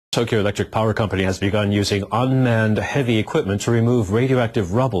Tokyo Electric Power Company has begun using unmanned heavy equipment to remove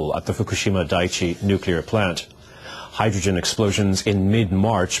radioactive rubble at the Fukushima Daiichi nuclear plant. Hydrogen explosions in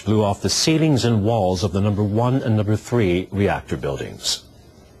mid-March blew off the ceilings and walls of the number 1 and number 3 reactor buildings.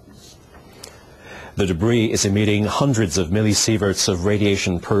 The debris is emitting hundreds of millisieverts of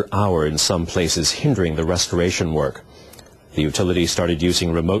radiation per hour in some places, hindering the restoration work. The utility started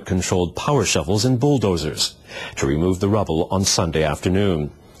using remote-controlled power shovels and bulldozers to remove the rubble on Sunday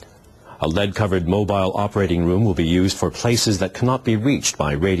afternoon. A lead-covered mobile operating room will be used for places that cannot be reached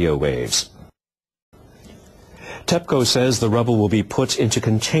by radio waves. TEPCO says the rubble will be put into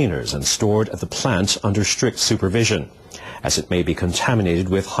containers and stored at the plant under strict supervision, as it may be contaminated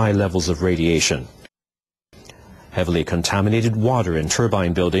with high levels of radiation. Heavily contaminated water in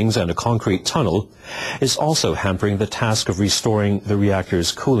turbine buildings and a concrete tunnel is also hampering the task of restoring the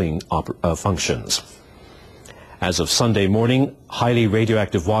reactor's cooling functions. As of Sunday morning, highly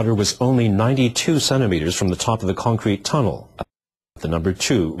radioactive water was only 92 centimeters from the top of the concrete tunnel at the number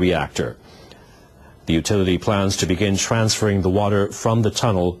 2 reactor. The utility plans to begin transferring the water from the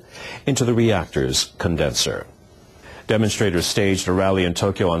tunnel into the reactor's condenser. Demonstrators staged a rally in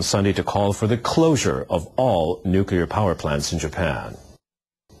Tokyo on Sunday to call for the closure of all nuclear power plants in Japan.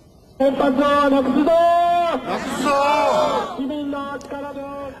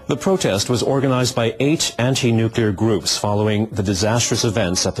 The protest was organized by 8 anti-nuclear groups following the disastrous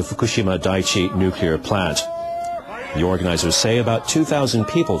events at the Fukushima Daiichi nuclear plant. The organizers say about 2,000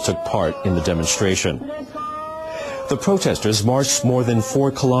 people took part in the demonstration. The protesters marched more than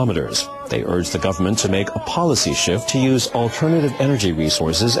 4 kilometers. They urged the government to make a policy shift to use alternative energy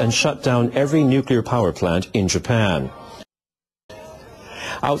resources and shut down every nuclear power plant in Japan.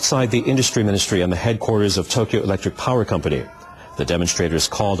 Outside the industry ministry and the headquarters of Tokyo Electric Power Company, the demonstrators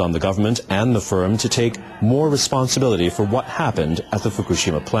called on the government and the firm to take more responsibility for what happened at the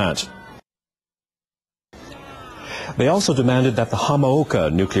Fukushima plant. They also demanded that the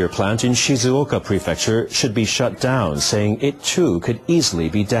Hamaoka nuclear plant in Shizuoka prefecture should be shut down, saying it too could easily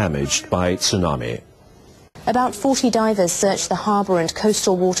be damaged by tsunami. About 40 divers searched the harbour and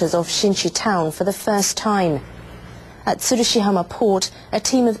coastal waters of Shinchi town for the first time. At Tsurushihama port, a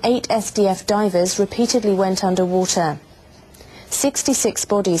team of 8 SDF divers repeatedly went underwater. 66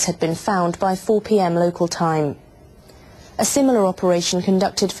 bodies had been found by 4 p.m. local time. A similar operation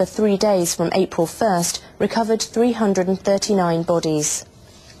conducted for 3 days from April 1st recovered 339 bodies.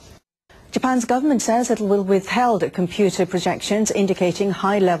 Japan's government says it will withhold computer projections indicating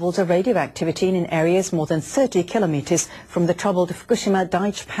high levels of radioactivity in areas more than 30 kilometers from the troubled Fukushima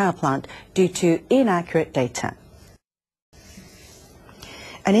Daiichi power plant due to inaccurate data.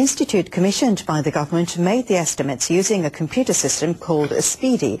 An institute commissioned by the government made the estimates using a computer system called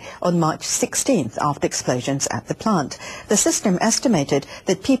SPEEDY on March 16th after explosions at the plant. The system estimated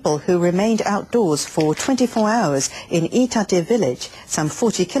that people who remained outdoors for 24 hours in Itate village, some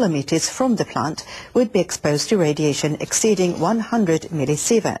 40 kilometers from the plant, would be exposed to radiation exceeding 100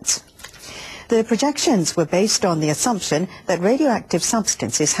 millisieverts. The projections were based on the assumption that radioactive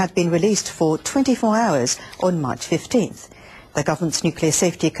substances had been released for 24 hours on March 15th. The government's Nuclear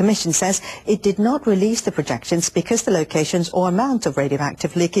Safety Commission says it did not release the projections because the locations or amount of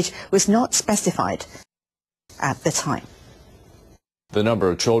radioactive leakage was not specified at the time. The number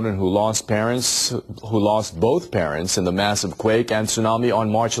of children who lost both parents in the massive quake and tsunami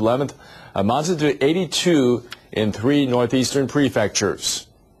on March 11th amounted to 82 in 3 northeastern prefectures.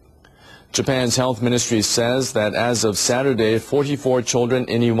 Japan's health ministry says that as of Saturday, 44 children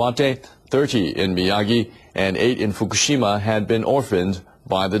in Iwate, 30 in Miyagi, and 8 in Fukushima had been orphaned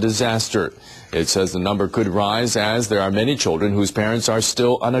by the disaster. It says the number could rise as there are many children whose parents are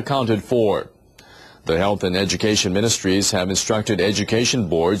still unaccounted for. The health and education ministries have instructed education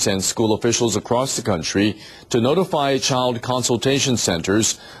boards and school officials across the country to notify child consultation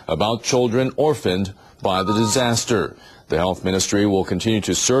centers about children orphaned by the disaster. The health ministry will continue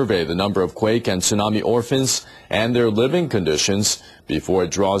to survey the number of quake and tsunami orphans and their living conditions before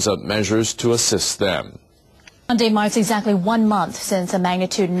it draws up measures to assist them. Monday marks exactly 1 month since a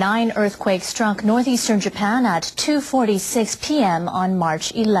magnitude 9 earthquake struck northeastern Japan at 2:46 p.m. on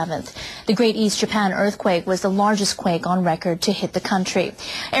March 11th. The Great East Japan earthquake was the largest quake on record to hit the country.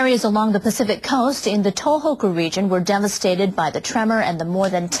 Areas along the Pacific coast in the Tohoku region were devastated by the tremor and the more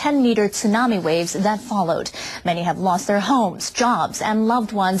than 10-meter tsunami waves that followed. Many have lost their homes, jobs, and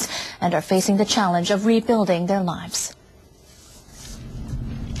loved ones and are facing the challenge of rebuilding their lives.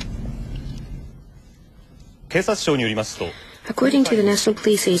 警察庁によりますと According to the National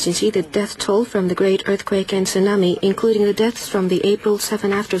Police Agency, the death toll from the great earthquake and tsunami, including the deaths from the April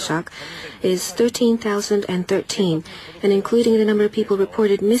 7 aftershock, is 13,013, and including the number of people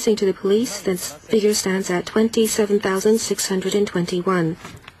reported missing to the police, the figure stands at 27,621.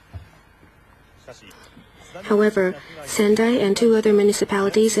 However, Sendai and 2 other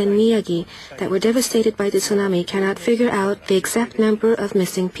municipalities in Miyagi that were devastated by the tsunami cannot figure out the exact number of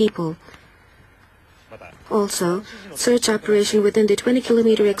missing people. Also, search operation within the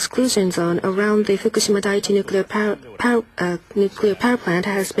 20-kilometer exclusion zone around the Fukushima Daiichi nuclear power plant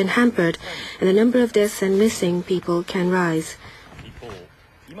has been hampered, and the number of deaths and missing people can rise.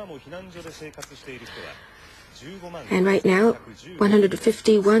 And right now,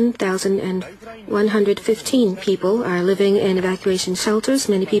 151,115 people are living in evacuation shelters.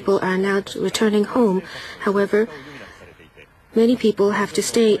 Many people are now returning home. However, many people have to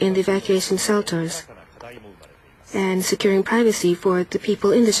stay in the evacuation shelters. And securing privacy for the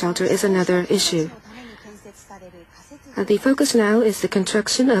people in the shelter is another issue. The focus now is the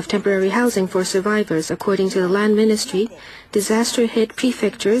construction of temporary housing for survivors. According to the Land Ministry, disaster-hit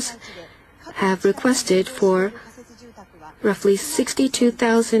prefectures have requested for roughly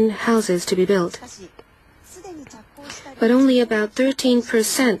 62,000 houses to be built. But only about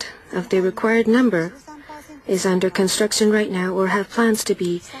 13% of the required number is under construction right now or have plans to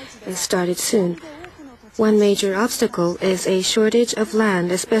be started soon. One major obstacle is a shortage of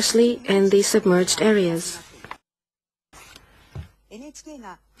land, especially in the submerged areas.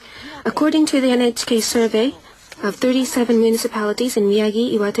 According to the NHK survey of 37 municipalities in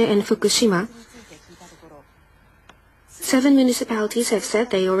Miyagi, Iwate, and Fukushima, 7 municipalities have said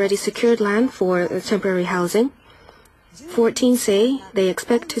they already secured land for temporary housing. 14 say they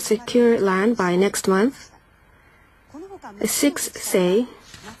expect to secure land by next month. 6 say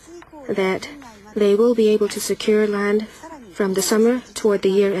that they will be able to secure land from the summer toward the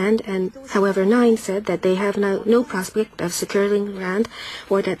year end, and however 9 said that they have no prospect of securing land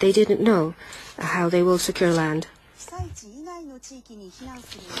or that they didn't know how they will secure land.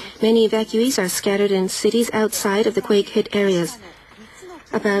 Many evacuees are scattered in cities outside of the quake-hit areas.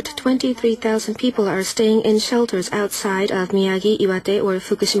 About 23,000 people are staying in shelters outside of Miyagi, Iwate, or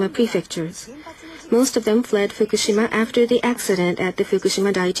Fukushima prefectures. Most of them fled Fukushima after the accident at the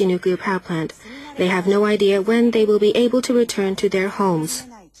Fukushima Daiichi nuclear power plant. They have no idea when they will be able to return to their homes.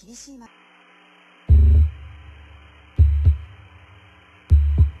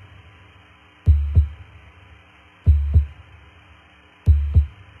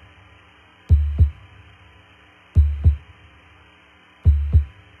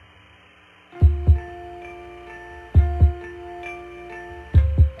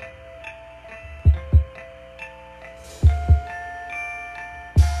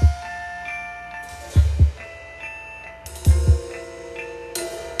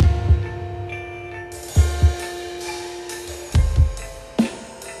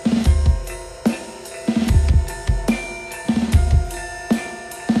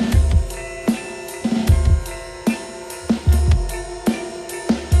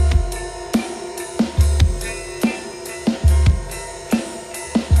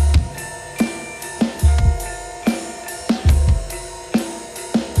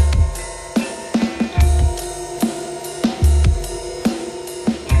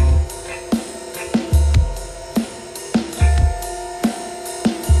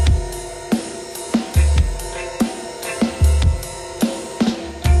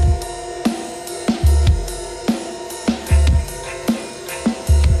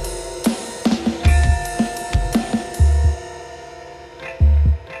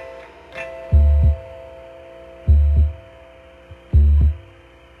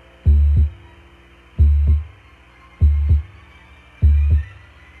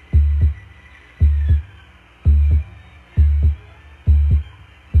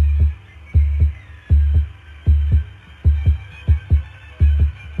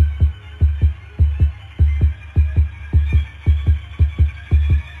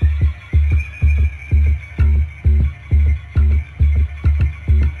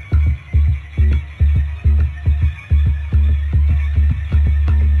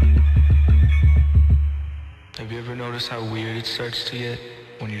 Have you ever noticed how weird it starts to get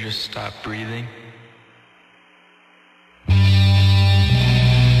when you just stop breathing?